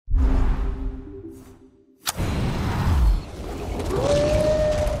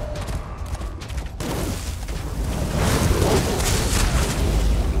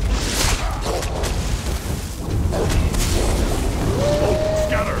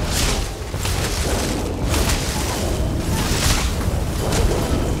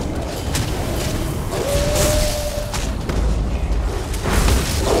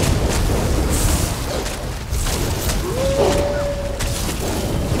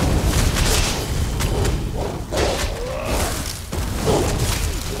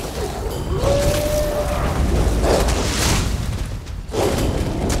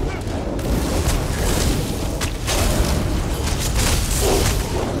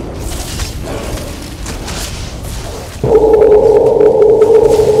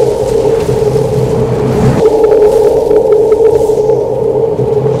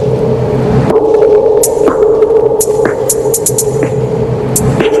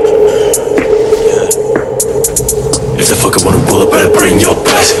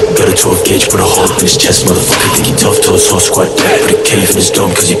Water to a gauge, put a hole in his chest. Motherfucker think he tough till his whole squad dead. Put a cave in his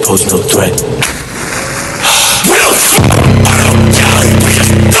dome cause he posed no threat. We don't I don't die, we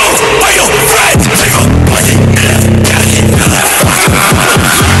just don't are your friends. Take a party and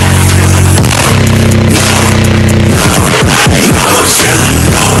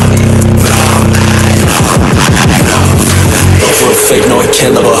fake, no I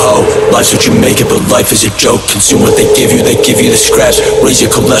can't love a hoe. Life's what you make it, but life is a joke. Consume what they give you the scraps. Raise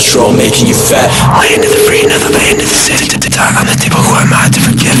your cholesterol, making you fat. Land in the free, another land in the city. I'm the people who am I to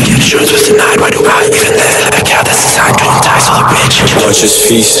forgive. Insurance was denied, why do I even live? A cow that's designed to entice all the rich. Watch us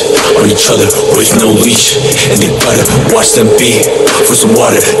feast on each other with no leash. And they better watch them be for some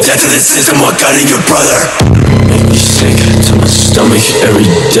water. Death to the system, what got in your brother? Make me sick to my stomach every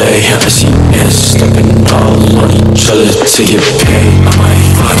day. I see ants stepping all on each other to get paid. I might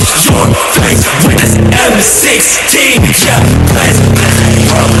fuck your face with this M16. Yeah, let's play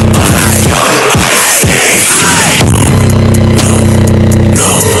your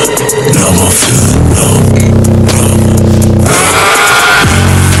No more feeling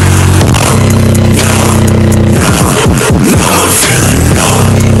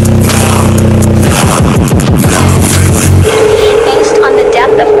Based on the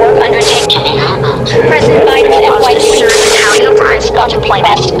depth of work undertaken, President Biden's FY budget plan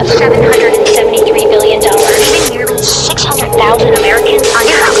of $773 billion, leaving nearly 600,000 Americans on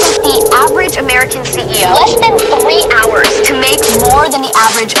the average American CEO less than 3 hours to make more than the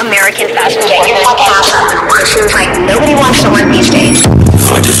average American fast food worker. It seems like nobody wants to work these days.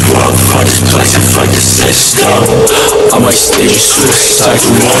 Fight this world, fight this place, and fight the system. I might stage a suicide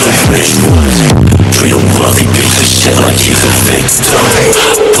through all the rich ones. Treat a wealthy piece of shit like he's a victim.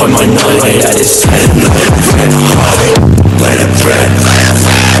 Point my knife right at his head and let it red hot. Let it red